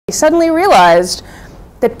suddenly realized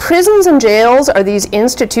that prisons and jails are these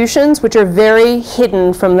institutions which are very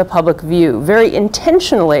hidden from the public view, very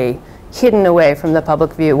intentionally hidden away from the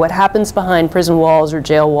public view. What happens behind prison walls or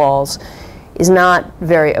jail walls is not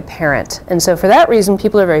very apparent. And so for that reason,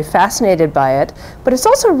 people are very fascinated by it. But it's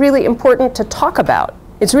also really important to talk about.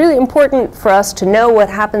 It's really important for us to know what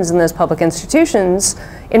happens in those public institutions,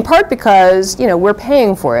 in part because, you know, we're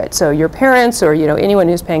paying for it. So your parents or, you know, anyone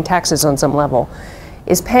who's paying taxes on some level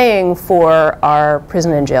is paying for our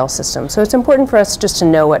prison and jail system. So it's important for us just to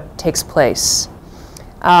know what takes place.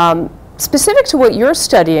 Specific to what you're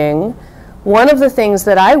studying, one of the things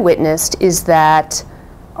that I witnessed is that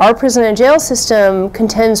our prison and jail system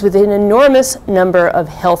contends with an enormous number of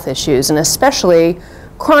health issues, and especially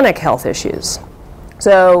chronic health issues.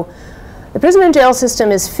 So the prison and jail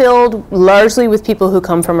system is filled largely with people who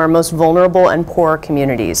come from our most vulnerable and poor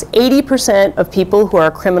communities. 80% of people who are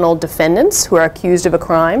criminal defendants, who are accused of a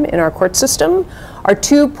crime in our court system, are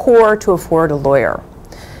too poor to afford a lawyer.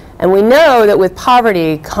 And we know that with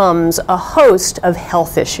poverty comes a host of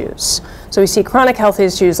health issues. So we see chronic health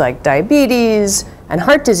issues like diabetes and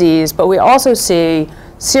heart disease, but we also see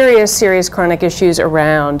serious chronic issues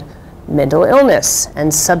around mental illness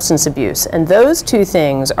and substance abuse. And those two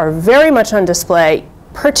things are very much on display,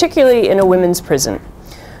 particularly in a women's prison.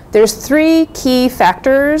 There's three key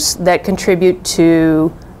factors that contribute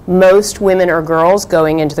to most women or girls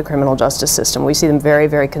going into the criminal justice system. We see them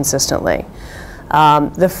very consistently.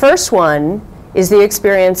 The first one is the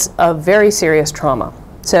experience of very serious trauma.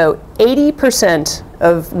 So 80%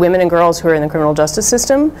 of women and girls who are in the criminal justice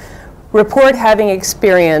system report having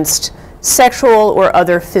experienced sexual or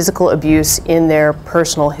other physical abuse in their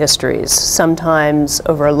personal histories, sometimes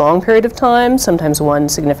over a long period of time, sometimes one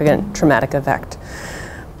significant traumatic event.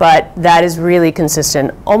 But that is really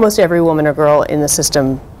consistent. Almost every woman or girl in the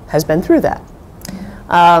system has been through that.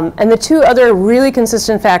 And the two other really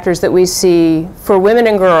consistent factors that we see for women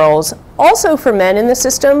and girls, also for men in the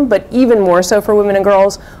system, but even more so for women and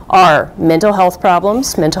girls, are mental health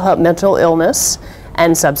problems, mental illness,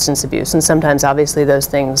 and substance abuse. And sometimes, obviously, those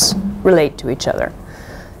things relate to each other.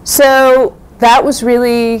 So that was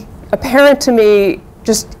really apparent to me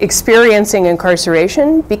just experiencing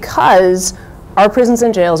incarceration, because our prisons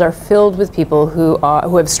and jails are filled with people who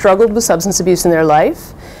have struggled with substance abuse in their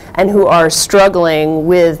life and who are struggling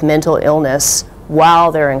with mental illness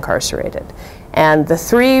while they're incarcerated. And the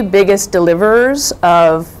three biggest deliverers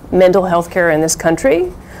of mental health care in this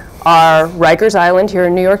country are Rikers Island here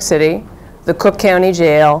in New York City, the Cook County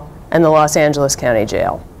Jail, and the Los Angeles County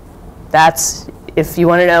Jail. That's, if you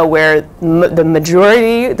want to know where the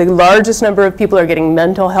majority, the largest number of people are getting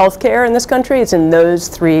mental health care in this country, it's in those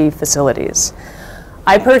three facilities.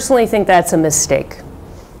 I personally think that's a mistake,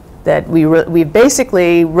 that we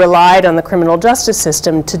basically relied on the criminal justice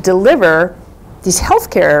system to deliver these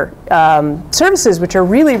healthcare services, which are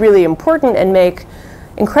really important and make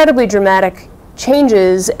incredibly dramatic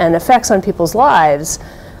changes and effects on people's lives.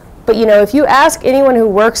 But you know, if you ask anyone who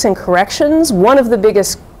works in corrections, one of the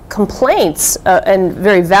biggest complaints, and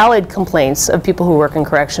very valid complaints of people who work in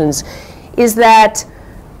corrections, is that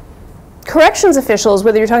corrections officials,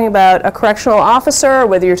 whether you're talking about a correctional officer, or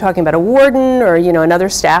whether you're talking about a warden or, you know, another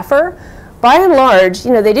staffer, by and large,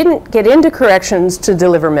 you know, they didn't get into corrections to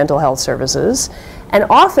deliver mental health services. And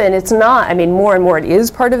often it's not, I mean, more and more it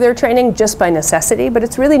is part of their training just by necessity, but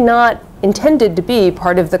it's really not intended to be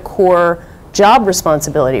part of the core job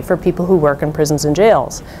responsibility for people who work in prisons and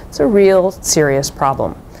jails. It's a real serious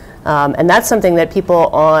problem. And that's something that people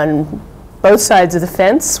on both sides of the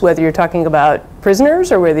fence, whether you're talking about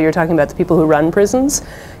prisoners or whether you're talking about the people who run prisons,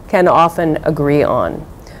 can often agree on.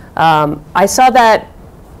 I saw that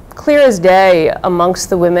clear as day amongst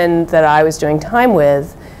the women that I was doing time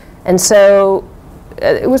with. And so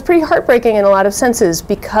it was pretty heartbreaking in a lot of senses,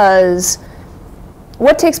 because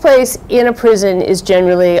what takes place in a prison is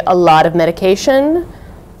generally a lot of medication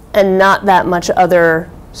and not that much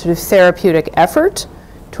other sort of therapeutic effort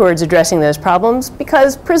towards addressing those problems,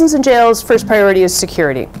 because prisons and jails' first priority is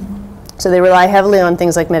security. So they rely heavily on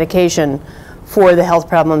things like medication for the health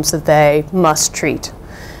problems that they must treat.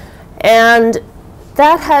 And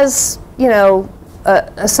that has, you know,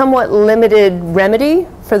 a somewhat limited remedy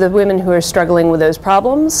for the women who are struggling with those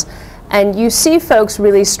problems. And you see folks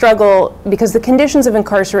really struggle because the conditions of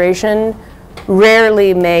incarceration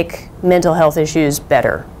rarely make mental health issues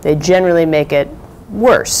better. They generally make it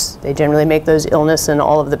worse. They generally make those illness and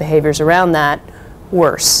all of the behaviors around that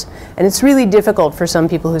worse. And it's really difficult for some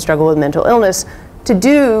people who struggle with mental illness to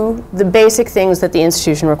do the basic things that the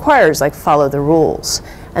institution requires, like follow the rules.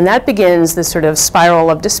 And that begins this sort of spiral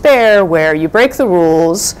of despair where you break the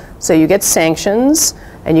rules, so you get sanctions,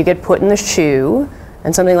 and you get put in the shoe,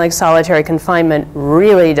 and something like solitary confinement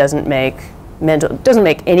really doesn't make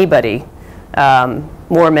anybody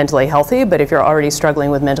more mentally healthy, but if you're already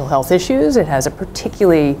struggling with mental health issues, it has a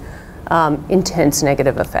particularly intense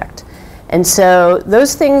negative effect. And so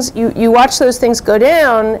those things, you watch those things go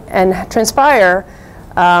down and transpire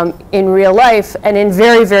in real life and in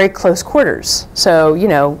very, very close quarters. So, you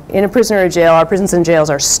know, in a prison or a jail, our prisons and jails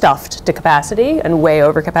are stuffed to capacity and way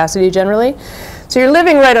over capacity generally. So you're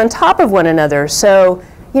living right on top of one another. So,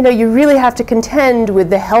 you know, you really have to contend with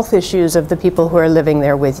the health issues of the people who are living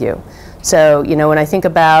there with you. So, you know, when I think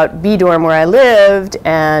about B dorm where I lived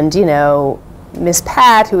and, you know, Miss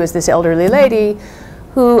Pat, who is this elderly lady,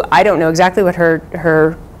 who I don't know exactly what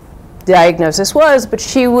her diagnosis was, but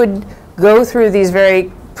she would go through these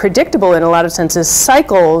very predictable, in a lot of senses,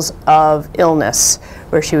 cycles of illness,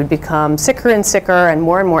 where she would become sicker and sicker and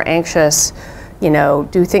more anxious, you know,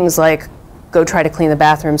 do things like go try to clean the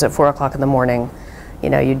bathrooms at 4 o'clock in the morning. You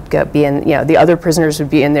know, you'd be in, you know, the other prisoners would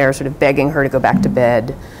be in there sort of begging her to go back to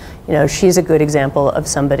bed. You know, she's a good example of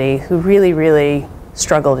somebody who really, really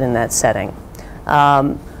struggled in that setting.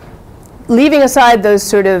 Leaving aside those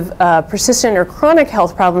sort of persistent or chronic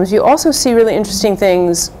health problems, you also see really interesting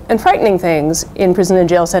things and frightening things in prison and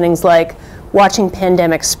jail settings, like watching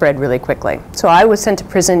pandemics spread really quickly. So I was sent to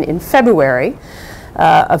prison in February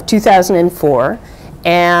of 2004,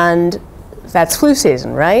 and that's flu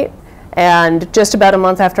season, right? And just about a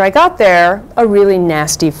month after I got there, a really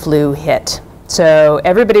nasty flu hit. So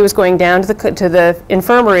everybody was going down to the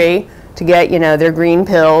infirmary to get, you know, their green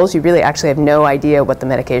pills. You really actually have no idea what the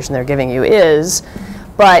medication they're giving you is.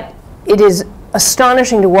 But it is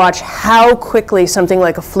astonishing to watch how quickly something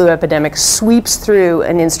like a flu epidemic sweeps through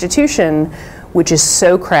an institution which is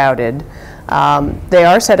so crowded. They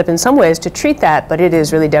are set up in some ways to treat that, but it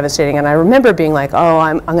is really devastating. And I remember being like, oh,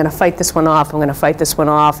 I'm going to fight this one off. I'm going to fight this one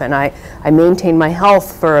off. And I maintained my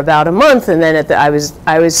health for about a month, and then I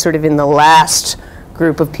was sort of in the last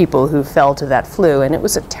group of people who fell to that flu, and it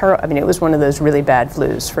was I mean, it was one of those really bad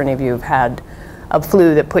flus, for any of you who've had a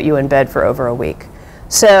flu that put you in bed for over a week.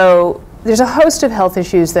 So there's a host of health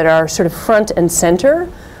issues that are sort of front and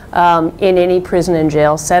center in any prison and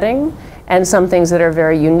jail setting, and some things that are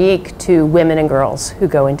very unique to women and girls who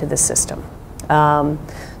go into the system.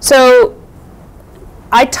 So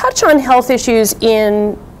I touch on health issues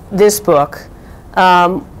in this book.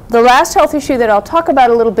 The last health issue that I'll talk about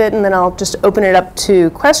a little bit, and then I'll just open it up to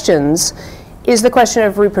questions, is the question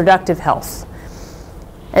of reproductive health.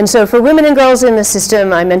 And so for women and girls in the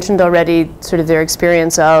system, I mentioned already sort of their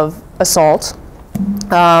experience of assault.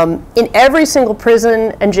 In every single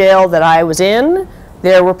prison and jail that I was in,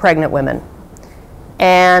 there were pregnant women.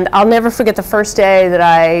 And I'll never forget the first day that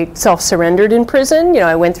I self-surrendered in prison. You know,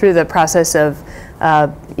 I went through the process of,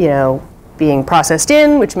 you know, being processed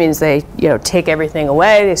in, which means they, you know, take everything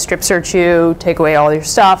away. They strip search you, take away all your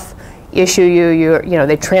stuff, issue you know,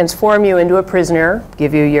 they transform you into a prisoner,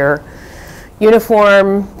 give you your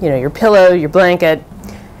uniform, you know, your pillow, your blanket,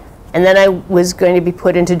 and then I was going to be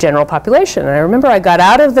put into general population. And I remember I got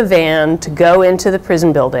out of the van to go into the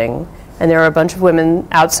prison building, and there were a bunch of women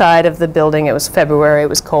outside of the building. It was February, it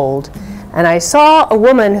was cold, and I saw a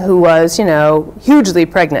woman who was, you know, hugely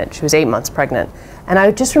pregnant. She was 8 months pregnant. And I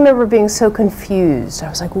just remember being so confused. I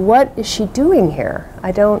was like, what is she doing here?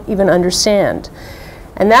 I don't even understand.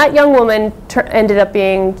 And that young woman ended up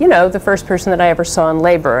being, you know, the first person that I ever saw in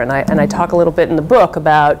labor. And I talk a little bit in the book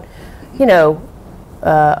about, you know,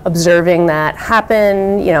 observing that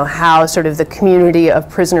happen, you know, how sort of the community of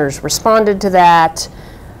prisoners responded to that.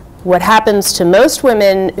 What happens to most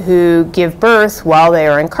women who give birth while they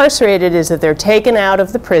are incarcerated is that they're taken out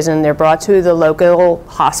of the prison, they're brought to the local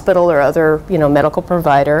hospital or other, you know, medical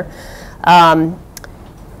provider. In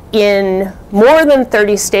more than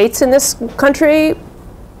 30 states in this country,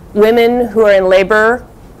 women who are in labor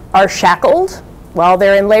are shackled while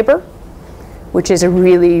they're in labor, which is a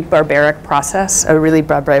really barbaric process, a really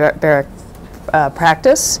barbaric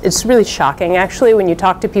practice. It's really shocking, actually, when you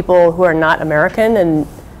talk to people who are not American and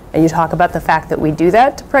you talk about the fact that we do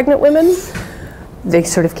that to pregnant women. They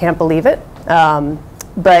sort of can't believe it.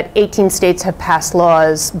 But 18 states have passed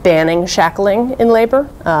laws banning shackling in labor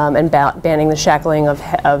and banning the shackling of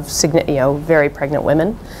you know, very pregnant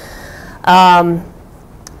women.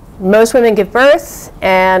 Most women give birth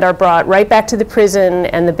and are brought right back to the prison,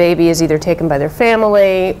 and the baby is either taken by their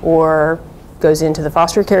family or goes into the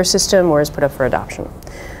foster care system or is put up for adoption.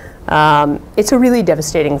 It's a really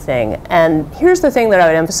devastating thing. And here's the thing that I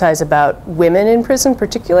would emphasize about women in prison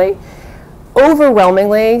particularly.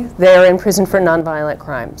 Overwhelmingly, they're in prison for nonviolent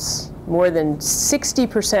crimes. More than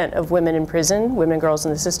 60% of women in prison, women and girls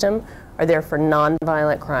in the system, are there for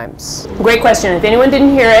nonviolent crimes. Great question. If anyone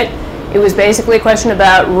didn't hear it, it was basically a question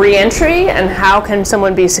about reentry and how can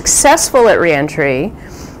someone be successful at reentry,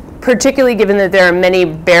 particularly given that there are many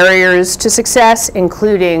barriers to success,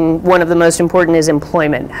 including one of the most important is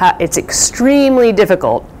employment. It's extremely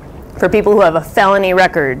difficult for people who have a felony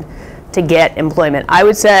record to get employment. I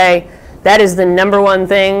would say that is the number one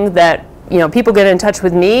thing that people get in touch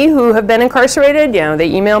with me who have been incarcerated.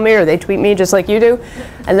 They email me or they tweet me just like you do.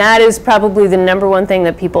 And that is probably the number one thing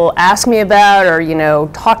that people ask me about or,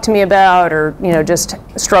 talk to me about or, just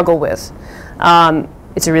struggle with.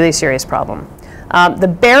 It's a really serious problem. The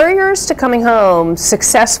barriers to coming home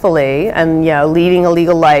successfully and, leading a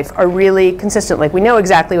legal life are really consistent. Like, we know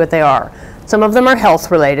exactly what they are. Some of them are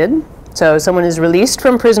health related. So someone is released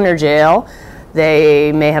from prison or jail.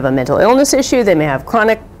 They may have a mental illness issue. They may have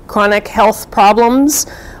chronic health problems,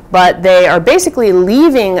 but they are basically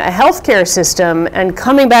leaving a healthcare system and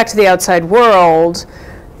coming back to the outside world.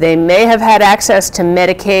 They may have had access to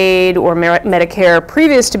Medicaid or Medicare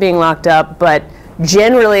previous to being locked up, but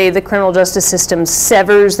generally the criminal justice system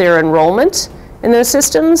severs their enrollment in those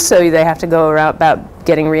systems, so they have to go about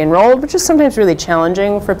getting re-enrolled, which is sometimes really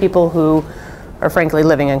challenging for people who are frankly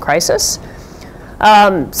living in crisis.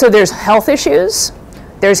 So there's health issues.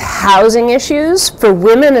 There's housing issues. For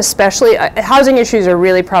women especially, housing issues are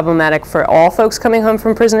really problematic for all folks coming home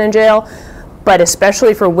from prison and jail, but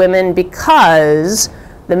especially for women because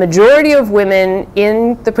the majority of women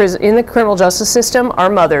in the criminal justice system are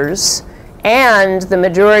mothers, and the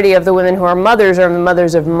majority of the women who are mothers are the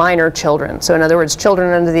mothers of minor children. So in other words,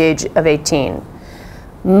 children under the age of 18.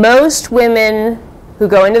 Most women who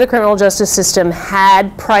go into the criminal justice system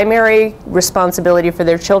had primary responsibility for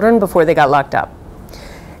their children before they got locked up.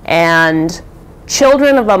 And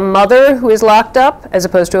children of a mother who is locked up, as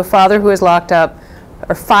opposed to a father who is locked up,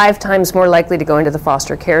 are 5 times more likely to go into the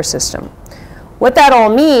foster care system. What that all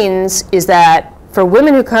means is that for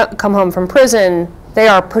women who come home from prison, they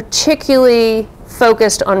are particularly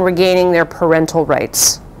focused on regaining their parental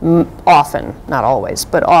rights, often, not always,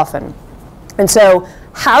 but often. And so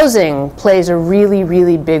housing plays a really,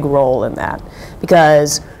 really big role in that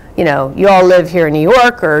because, you all live here in New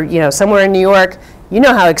York or, somewhere in New York. You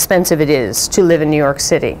know how expensive it is to live in New York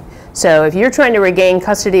City. So if you're trying to regain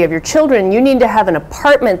custody of your children, you need to have an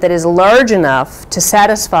apartment that is large enough to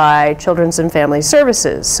satisfy Children's and Family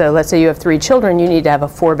Services. So let's say you have 3 children, you need to have a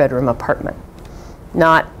 4-bedroom apartment.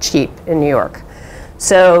 Not cheap in New York.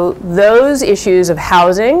 So those issues of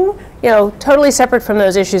housing, totally separate from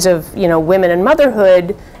those issues of, women and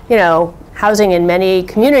motherhood, housing in many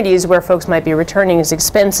communities where folks might be returning is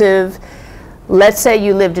expensive. Let's say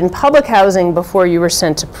you lived in public housing before you were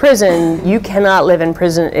sent to prison. You cannot live in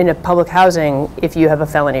prison in a public housing if you have a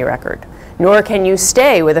felony record. Nor can you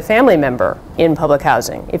stay with a family member in public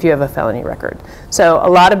housing if you have a felony record. So a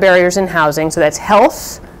lot of barriers in housing. So that's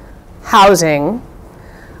health, housing.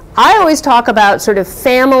 I always talk about sort of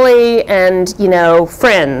family and,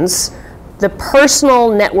 friends, the personal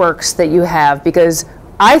networks that you have, because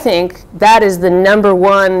I think that is the number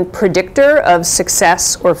one predictor of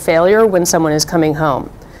success or failure when someone is coming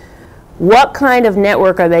home. What kind of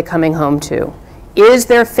network are they coming home to? Is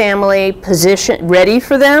their family ready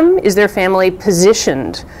for them? Is their family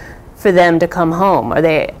positioned for them to come home?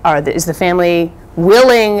 Is the family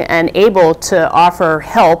willing and able to offer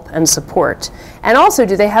help and support? And also,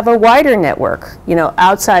 do they have a wider network,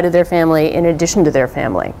 outside of their family in addition to their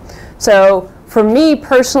family? So for me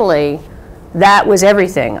personally, that was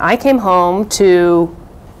everything. I came home to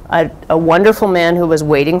a wonderful man who was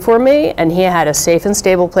waiting for me, and he had a safe and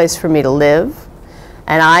stable place for me to live.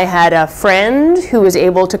 And I had a friend who was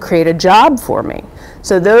able to create a job for me.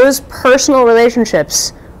 So those personal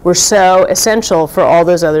relationships were so essential for all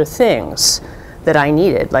those other things that I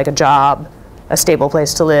needed, like a job, a stable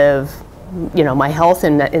place to live, my health.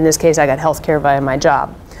 In this case, I got health care via my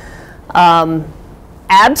job.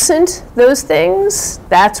 Absent those things,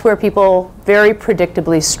 that's where people very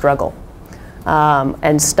predictably struggle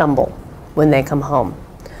and stumble when they come home.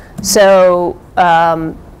 So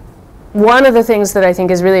one of the things that I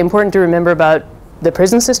think is really important to remember about the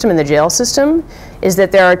prison system and the jail system is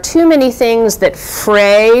that there are too many things that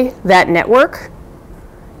fray that network.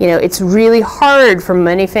 It's really hard for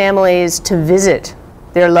many families to visit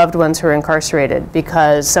their loved ones who are incarcerated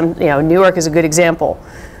because New York is a good example.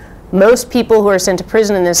 Most people who are sent to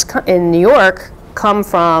prison in New York come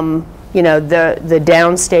from, the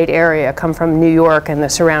downstate area, come from New York and the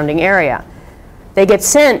surrounding area. They get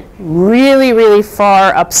sent really, really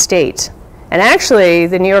far upstate. And actually,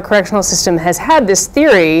 the New York correctional system has had this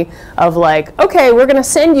theory of like, okay, we're going to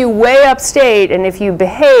send you way upstate, and if you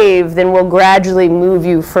behave, then we'll gradually move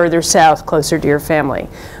you further south, closer to your family.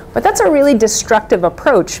 But that's a really destructive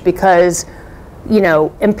approach because, you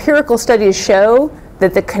know, empirical studies show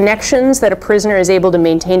that the connections that a prisoner is able to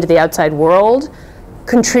maintain to the outside world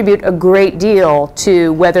contribute a great deal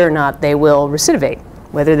to whether or not they will recidivate,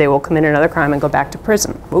 whether they will commit another crime and go back to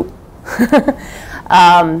prison.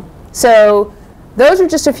 So those are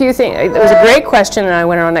just a few things. It was a great question, and I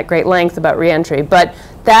went on at great length about reentry. But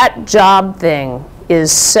that job thing is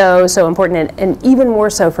so, so important, and even more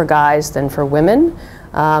so for guys than for women.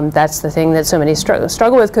 That's the thing that so many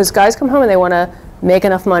struggle with, because guys come home and they want to make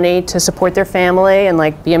enough money to support their family and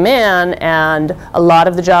like be a man, and a lot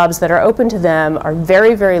of the jobs that are open to them are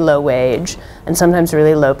very, very low wage and sometimes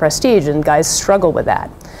really low prestige, and guys struggle with that.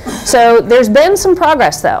 So there's been some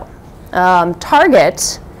progress though.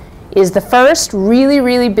 Target is the first really,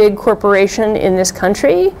 really big corporation in this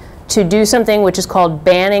country to do something which is called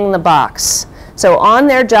banning the box. So on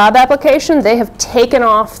their job application, they have taken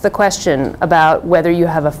off the question about whether you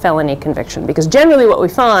have a felony conviction. Because generally what we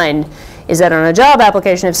find is that on a job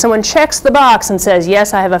application, if someone checks the box and says,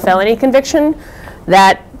 yes, I have a felony conviction,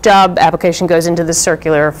 that job application goes into the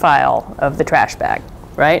circular file of the trash bag,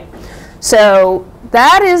 right? So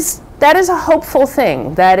that is a hopeful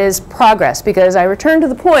thing. That is progress, because I return to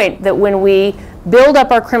the point that when we build up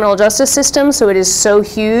our criminal justice system so it is so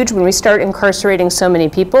huge, when we start incarcerating so many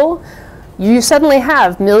people, you suddenly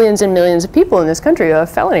have millions and millions of people in this country who have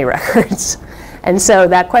felony records. And so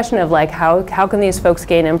that question of like, how can these folks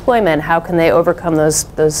gain employment? How can they overcome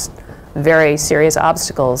those very serious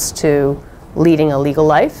obstacles to leading a legal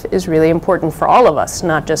life is really important for all of us,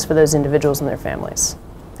 not just for those individuals and their families.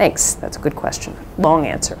 Thanks, that's a good question. Long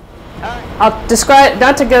answer. I'll describe,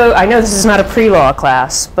 not to go, I know this is not a pre-law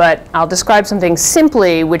class, but I'll describe something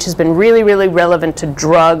simply which has been really, really relevant to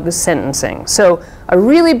drug sentencing. So a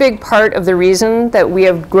really big part of the reason that we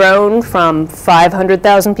have grown from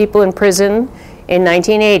 500,000 people in prison in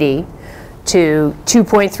 1980 to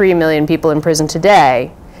 2.3 million people in prison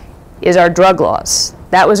today is our drug laws.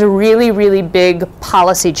 That was a really, really big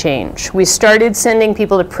policy change. We started sending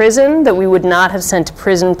people to prison that we would not have sent to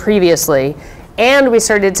prison previously, and we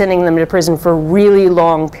started sending them to prison for really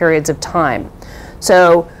long periods of time.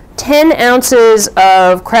 So 10 ounces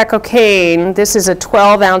of crack cocaine, this is a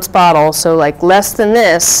 12-ounce bottle, so like less than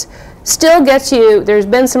this, still gets you, there's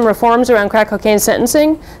been some reforms around crack cocaine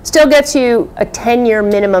sentencing, still gets you a 10-year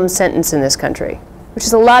minimum sentence in this country, which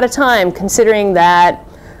is a lot of time considering that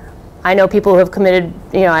I know people who have committed,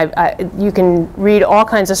 you know, you can read all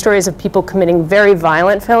kinds of stories of people committing very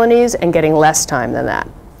violent felonies and getting less time than that,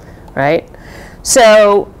 right?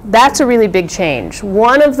 So that's a really big change.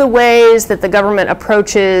 One of the ways that the government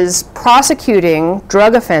approaches prosecuting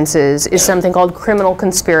drug offenses is something called criminal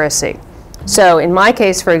conspiracy. So in my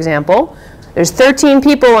case, for example, there's 13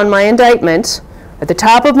 people on my indictment. At the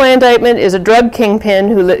top of my indictment is a drug kingpin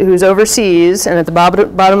who's overseas, and at the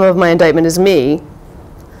bottom of my indictment is me.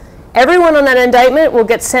 Everyone on that indictment will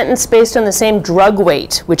get sentenced based on the same drug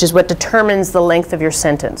weight, which is what determines the length of your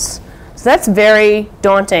sentence. So that's very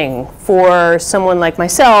daunting for someone like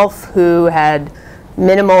myself who had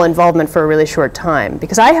minimal involvement for a really short time,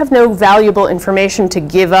 because I have no valuable information to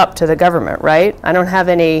give up to the government, right? I don't have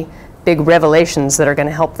any big revelations that are going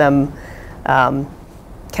to help them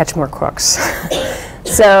catch more crooks.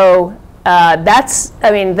 So that's,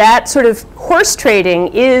 I mean, that sort of horse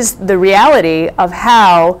trading is the reality of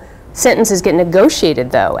how sentences get negotiated,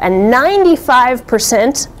 though. And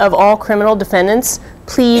 95% of all criminal defendants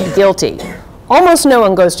plead guilty. Almost no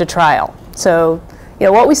one goes to trial. So, you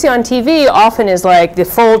know, what we see on TV often is like the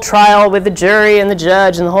full trial with the jury and the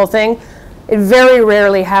judge and the whole thing. It very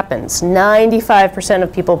rarely happens. 95%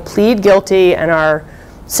 of people plead guilty and are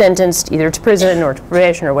sentenced either to prison or to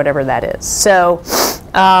probation or whatever that is. So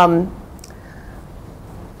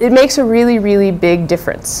it makes a really, really big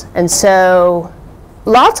difference. And so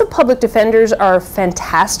lots of public defenders are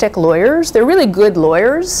fantastic lawyers. They're really good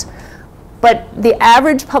lawyers. But the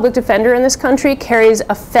average public defender in this country carries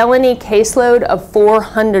a felony caseload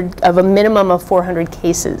of a minimum of 400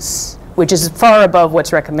 cases, which is far above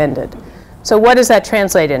what's recommended. So what does that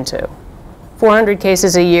translate into? 400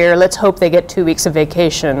 cases a year. Let's hope they get 2 weeks of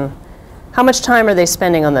vacation. How much time are they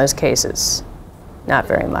spending on those cases? Not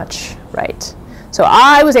very much, right? So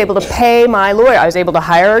I was able to pay my lawyer. I was able to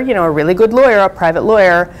hire, you know, a really good lawyer, a private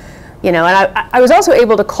lawyer, you know, and I was also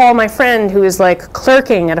able to call my friend who is like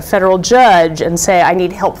clerking at a federal judge and say, I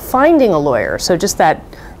need help finding a lawyer. So just that,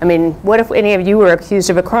 I mean, what if any of you were accused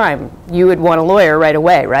of a crime? You would want a lawyer right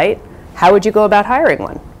away, right? How would you go about hiring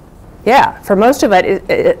one? Yeah, for most of it,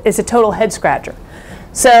 it's a total head scratcher.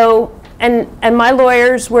 So, and my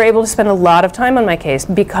lawyers were able to spend a lot of time on my case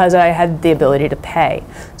because I had the ability to pay.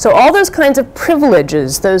 So all those kinds of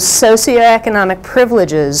privileges, those socioeconomic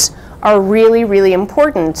privileges, are really, really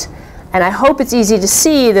important. And I hope it's easy to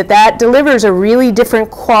see that that delivers a really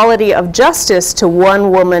different quality of justice to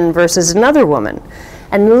one woman versus another woman.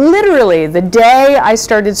 And literally, the day I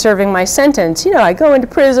started serving my sentence, you know, I go into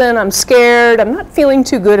prison, I'm scared, I'm not feeling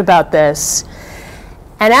too good about this.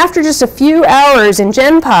 And after just a few hours in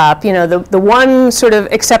Gen Pop, you know, the one sort of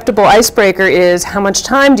acceptable icebreaker is, how much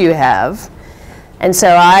time do you have? And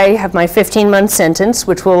so I have my 15-month sentence,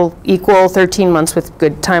 which will equal 13 months with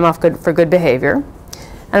good time off for good behavior.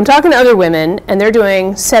 And I'm talking to other women, and they're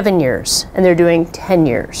doing 7 years, and they're doing 10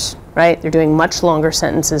 years, right? They're doing much longer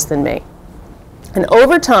sentences than me. And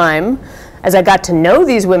over time, as I got to know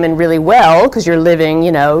these women really well, because you're living,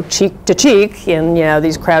 you know, cheek to cheek in, you know,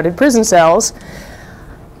 these crowded prison cells,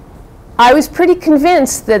 I was pretty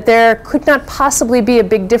convinced that there could not possibly be a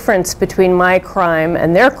big difference between my crime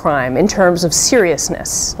and their crime in terms of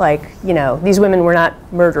seriousness. Like, you know, these women were not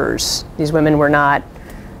murderers. These women were not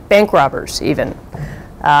bank robbers, even.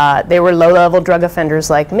 They were low-level drug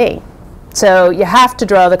offenders like me. So you have to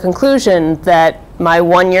draw the conclusion that my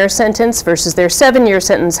 1-year sentence versus their 7-year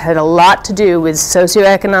sentence had a lot to do with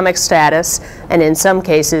socioeconomic status and, in some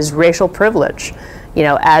cases, racial privilege, you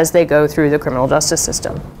know, as they go through the criminal justice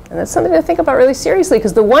system. And that's something to think about really seriously,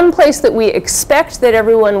 because the one place that we expect that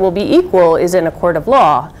everyone will be equal is in a court of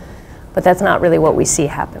law, but that's not really what we see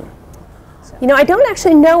happen. You know, I don't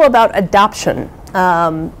actually know about adoption.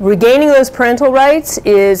 Regaining those parental rights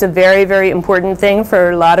is a very, very important thing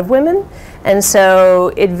for a lot of women. And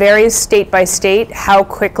so it varies state by state how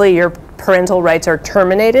quickly your parental rights are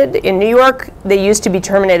terminated. In New York, they used to be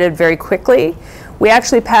terminated very quickly. We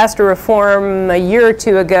actually passed a reform a year or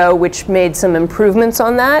two ago which made some improvements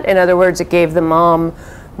on that. In other words, it gave the mom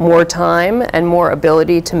more time and more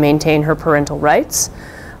ability to maintain her parental rights.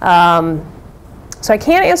 So I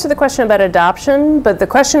can't answer the question about adoption, but the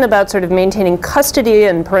question about sort of maintaining custody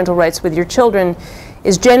and parental rights with your children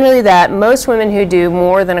is generally that most women who do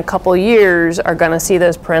more than a couple years are going to see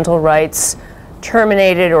those parental rights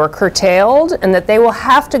terminated or curtailed, and that they will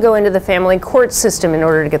have to go into the family court system in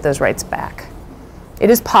order to get those rights back. It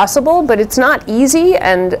is possible, but it's not easy,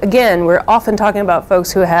 and again, we're often talking about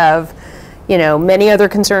folks who have, you know, many other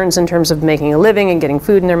concerns in terms of making a living and getting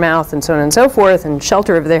food in their mouth and so on and so forth, and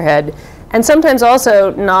shelter over their head, and sometimes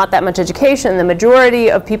also not that much education. The majority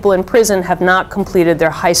of people in prison have not completed their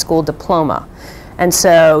high school diploma. And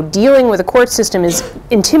so dealing with a court system is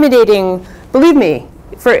intimidating, believe me.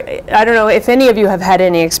 I don't know if any of you have had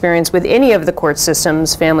any experience with any of the court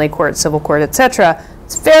systems, family court, civil court, etc.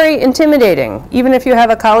 It's very intimidating, even if you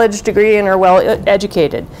have a college degree and are well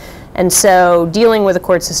educated. And so dealing with a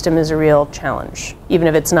court system is a real challenge, even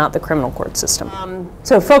if it's not the criminal court system.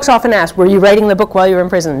 So folks often ask, were you writing the book while you were in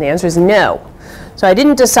prison? The answer is no. So I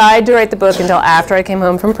didn't decide to write the book until after I came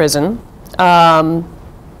home from prison. The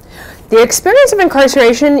experience of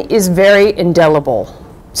incarceration is very indelible.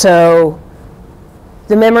 So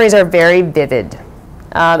the memories are very vivid.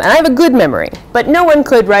 And I have a good memory, but no one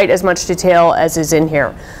could write as much detail as is in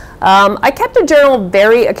here. I kept a journal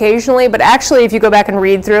very occasionally, but actually if you go back and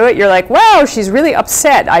read through it, you're like, wow, she's really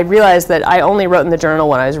upset. I realized that I only wrote in the journal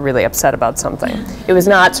when I was really upset about something. It was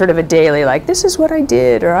not sort of a daily, like, this is what I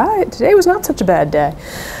did, or today was not such a bad day.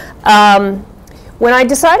 When I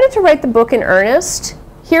decided to write the book in earnest,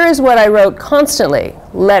 here is what I wrote constantly: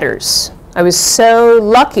 letters. I was so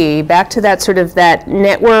lucky, back to that sort of that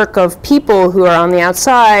network of people who are on the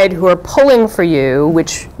outside who are pulling for you,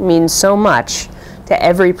 which means so much to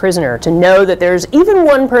every prisoner, to know that there's even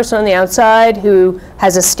one person on the outside who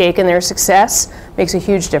has a stake in their success makes a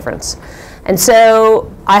huge difference. And so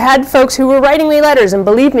I had folks who were writing me letters, and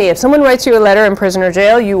believe me, if someone writes you a letter in prison or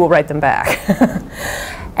jail, you will write them back.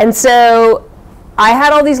 And so I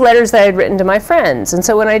had all these letters that I had written to my friends. And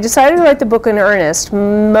so when I decided to write the book in earnest,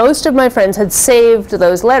 most of my friends had saved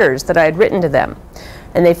those letters that I had written to them.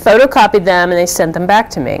 And they photocopied them and they sent them back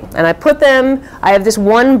to me. And I put them, I have this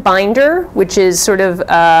one binder, which is sort of,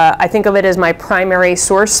 I think of it as my primary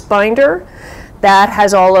source binder. That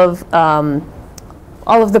has all of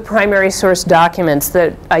the primary source documents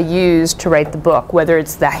that I used to write the book, whether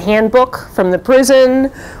it's the handbook from the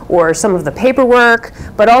prison or some of the paperwork,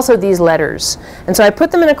 but also these letters. And so I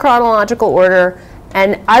put them in a chronological order,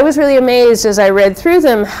 and I was really amazed as I read through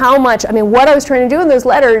them how much, I mean, what I was trying to do in those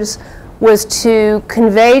letters was to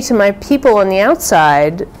convey to my people on the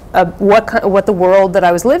outside what the world that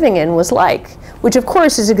I was living in was like, which of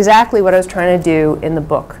course is exactly what I was trying to do in the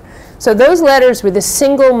book. So those letters were the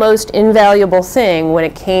single most invaluable thing when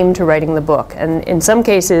it came to writing the book. And in some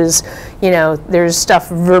cases, you know, there's stuff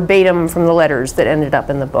verbatim from the letters that ended up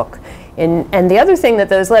in the book. And the other thing that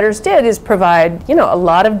those letters did is provide, you know, a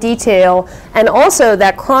lot of detail, and also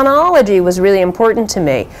that chronology was really important to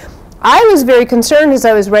me. I was very concerned as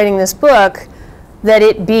I was writing this book that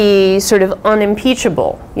it be sort of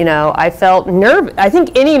unimpeachable. You know, I felt nervous. I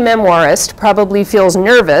think any memoirist probably feels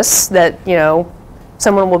nervous that, you know,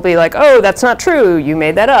 someone will be like, oh, that's not true, you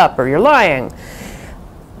made that up, or you're lying.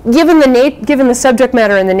 Given the subject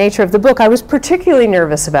matter and the nature of the book, I was particularly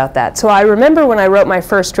nervous about that. So I remember when I wrote my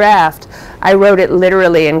first draft, I wrote it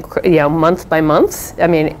literally in, you know, month by month. I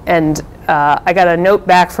mean, and I got a note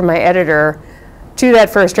back from my editor to that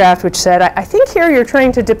first draft which said, I think here you're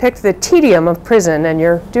trying to depict the tedium of prison and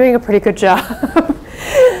you're doing a pretty good job.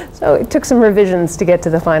 So it took some revisions to get to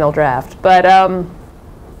the final draft. But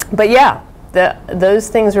yeah, those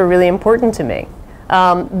things were really important to me.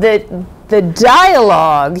 The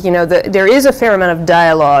dialogue, you know, there is a fair amount of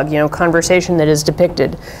dialogue, you know, conversation that is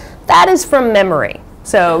depicted. That is from memory.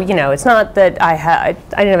 So, you know, it's not that I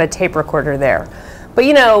didn't have a tape recorder there. But,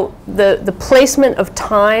 you know, the placement of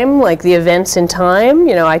time, like the events in time,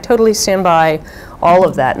 you know, I totally stand by all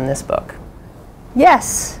of that in this book.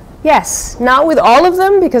 Yes, yes. Not with all of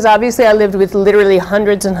them, because obviously I lived with literally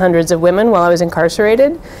hundreds and hundreds of women while I was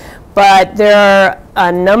incarcerated. But there are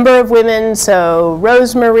a number of women, so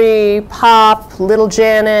Rosemary, Pop, Little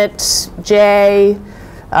Janet, Jay,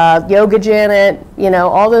 Yoga Janet, you know,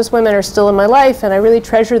 all those women are still in my life, and I really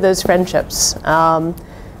treasure those friendships.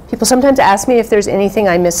 People sometimes ask me if there's anything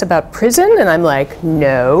I miss about prison, and I'm like,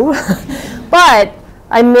 no. But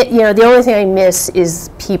you know, the only thing I miss is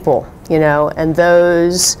people, you know, and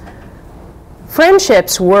those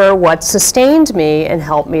friendships were what sustained me and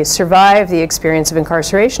helped me survive the experience of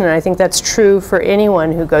incarceration, and I think that's true for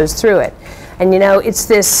anyone who goes through it. And you know, it's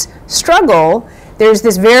this struggle. There's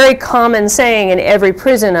this very common saying in every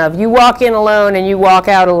prison of, you walk in alone and you walk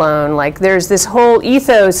out alone. Like, there's this whole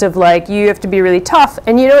ethos of, like, you have to be really tough.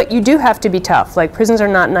 And you know what? You do have to be tough. Like, prisons are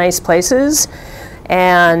not nice places.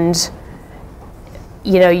 And,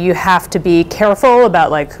 you know, you have to be careful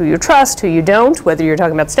about, like, who you trust, who you don't, whether you're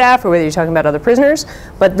talking about staff or whether you're talking about other prisoners.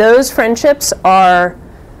 But those friendships they are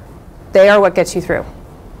what gets you through.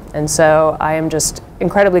 And so I am just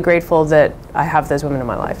incredibly grateful that I have those women in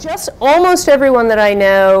my life. Just almost everyone that I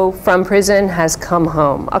know from prison has come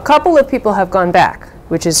home. A couple of people have gone back,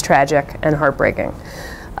 which is tragic and heartbreaking.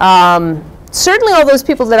 Certainly all those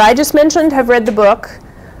people that I just mentioned have read the book.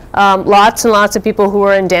 Lots and lots of people who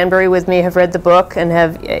were in Danbury with me have read the book and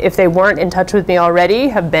have, if they weren't in touch with me already,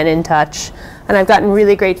 have been in touch. And I've gotten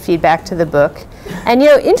really great feedback to the book. And you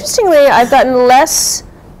know, interestingly, I've gotten less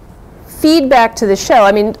feedback to the show.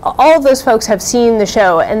 I mean, all of those folks have seen the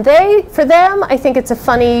show, and for them, I think it's a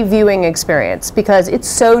funny viewing experience because it's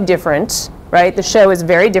so different, right? The show is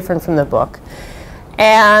very different from the book.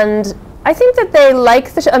 And I think that they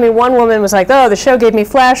like the show. I mean, one woman was like, oh, the show gave me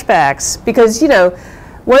flashbacks, because, you know,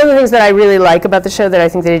 one of the things that I really like about the show that I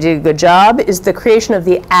think they did a good job is the creation of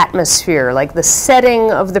the atmosphere, like the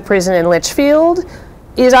setting of the prison in Litchfield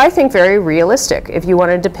is, I think, very realistic if you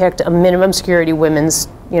want to depict a minimum security women's,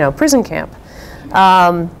 you know, prison camp.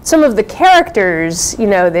 Some of the characters, you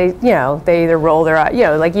know, they either roll their eye, you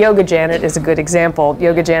know, like Yoga Janet is a good example.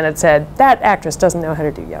 Yoga Janet said, that actress doesn't know how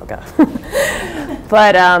to do yoga.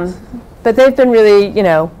 But they've been really, you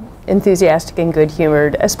know, enthusiastic and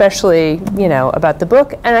good-humored, especially, you know, about the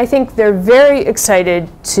book. And I think they're very excited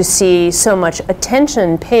to see so much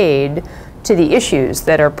attention paid to the issues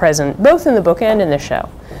that are present both in the book and in the show.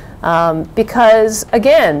 Because,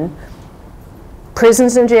 again,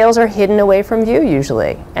 prisons and jails are hidden away from view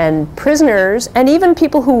usually. And prisoners, and even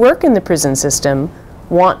people who work in the prison system,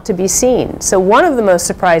 want to be seen. So one of the most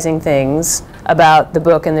surprising things about the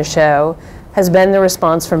book and the show has been the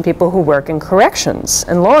response from people who work in corrections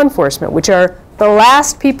and law enforcement, which are the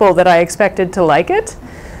last people that I expected to like it.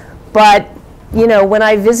 But you know, when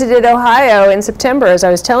I visited Ohio in September, as I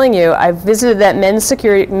was telling you, I visited that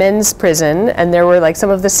men's prison, and there were like some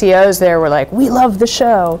of the COs there were like, we love the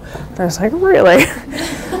show. And I was like, really?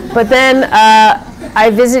 But then I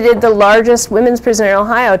visited the largest women's prison in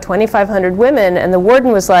Ohio, 2,500 women, and the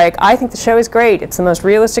warden was like, I think the show is great. It's the most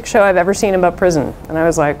realistic show I've ever seen about prison. And I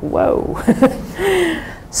was like, whoa.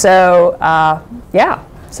 So, yeah,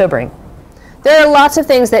 sobering. There are lots of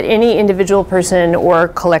things that any individual person or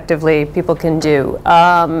collectively people can do.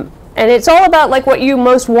 And it's all about like what you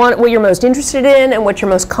most want, what you're most interested in, and what you're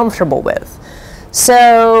most comfortable with.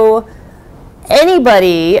 So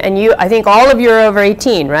anybody, and you, I think all of you are over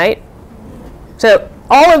 18, right? So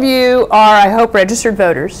all of you are, I hope, registered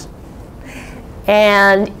voters.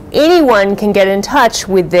 And anyone can get in touch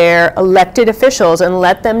with their elected officials and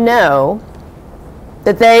let them know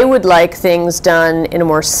that they would like things done in a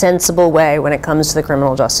more sensible way when it comes to the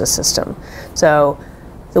criminal justice system. So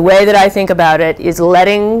the way that I think about it is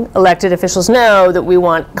letting elected officials know that we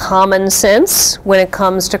want common sense when it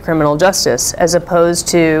comes to criminal justice, as opposed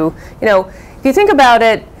to, if you think about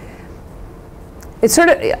it, it's sort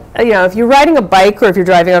of, if you're riding a bike or if you're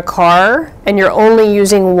driving a car and you're only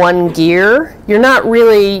using one gear, you're not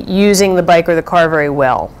really using the bike or the car very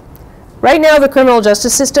well. Right now, the criminal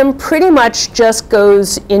justice system pretty much just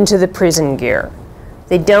goes into the prison gear.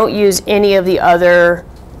 They don't use any of the other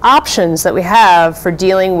options that we have for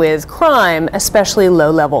dealing with crime, especially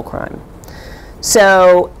low-level crime.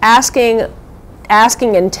 So asking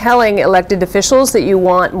and telling elected officials that you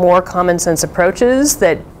want more common sense approaches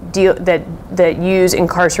that use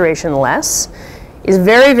incarceration less is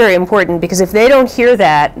very, very important, because if they don't hear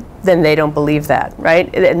that, then they don't believe that,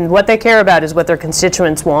 right? And what they care about is what their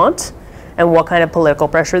constituents want and what kind of political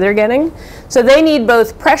pressure they're getting. So they need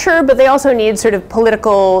both pressure, but they also need sort of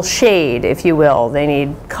political shade, if you will. They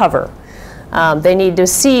need cover. They need to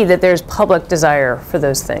see that there's public desire for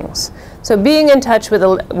those things. So being in touch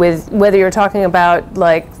with whether you're talking about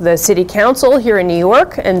like the city council here in New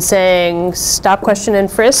York and saying stop, question, and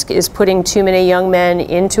frisk is putting too many young men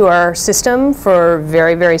into our system for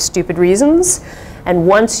very, very stupid reasons. And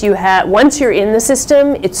once you're in the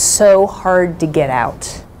system, it's so hard to get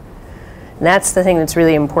out. And that's the thing that's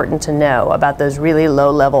really important to know about those really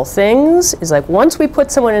low-level things, is like once we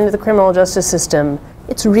put someone into the criminal justice system,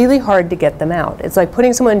 it's really hard to get them out. It's like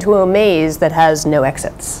putting someone into a maze that has no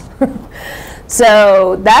exits.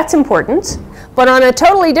 So that's important. But on a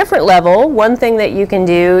totally different level, one thing that you can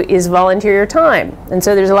do is volunteer your time. And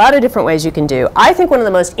so there's a lot of different ways you can do. I think one of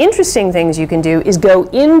the most interesting things you can do is go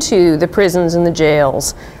into the prisons and the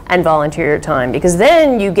jails and volunteer your time, because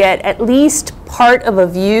then you get at least part of a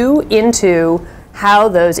view into how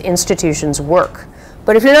those institutions work.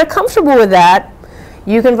 But if you're not comfortable with that,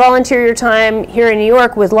 you can volunteer your time here in New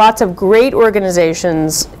York with lots of great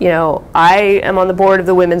organizations. I am on the board of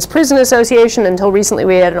the Women's Prison Association. Until recently,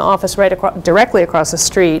 we had an office directly across the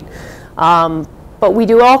street. But we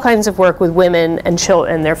do all kinds of work with women and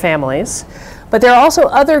children and their families. But there are also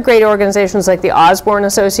other great organizations like the Osborne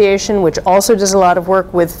Association, which also does a lot of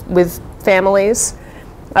work with families.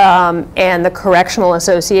 And the Correctional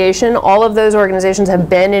Association. All of those organizations have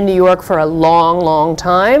been in New York for a long, long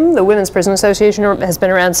time. The Women's Prison Association has been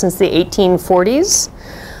around since the 1840s.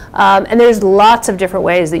 And there's lots of different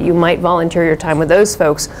ways that you might volunteer your time with those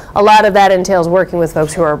folks. A lot of that entails working with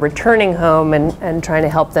folks who are returning home and trying to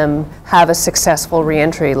help them have a successful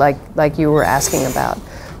reentry like you were asking about.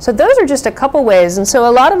 So those are just a couple ways. And so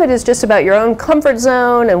a lot of it is just about your own comfort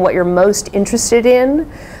zone and what you're most interested in.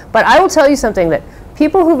 But I will tell you something, that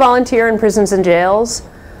people who volunteer in prisons and jails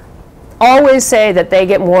always say that they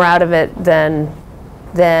get more out of it than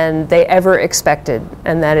they ever expected,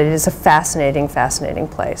 and that it is a fascinating, fascinating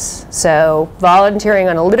place. So volunteering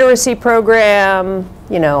on a literacy program,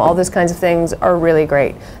 all those kinds of things are really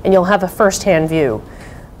great. And you'll have a firsthand view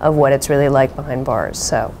of what it's really like behind bars.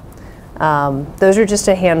 So those are just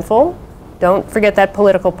a handful. Don't forget that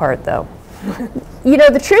political part, though.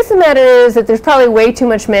 The truth of the matter is that there's probably way too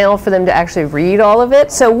much mail for them to actually read all of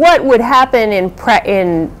it. So what would happen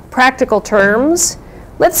in practical terms?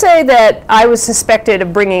 Let's say that I was suspected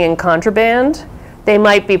of bringing in contraband. They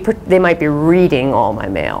might be reading all my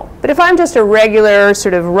mail. But if I'm just a regular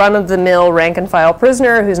sort of run-of-the-mill rank-and-file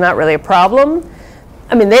prisoner who's not really a problem,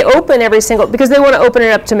 they open every single, because they want to open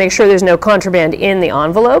it up to make sure there's no contraband in the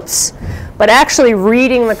envelopes. But actually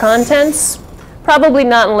reading the contents, probably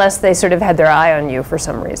not, unless they sort of had their eye on you for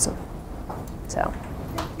some reason. So,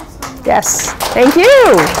 yes, thank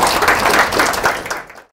you.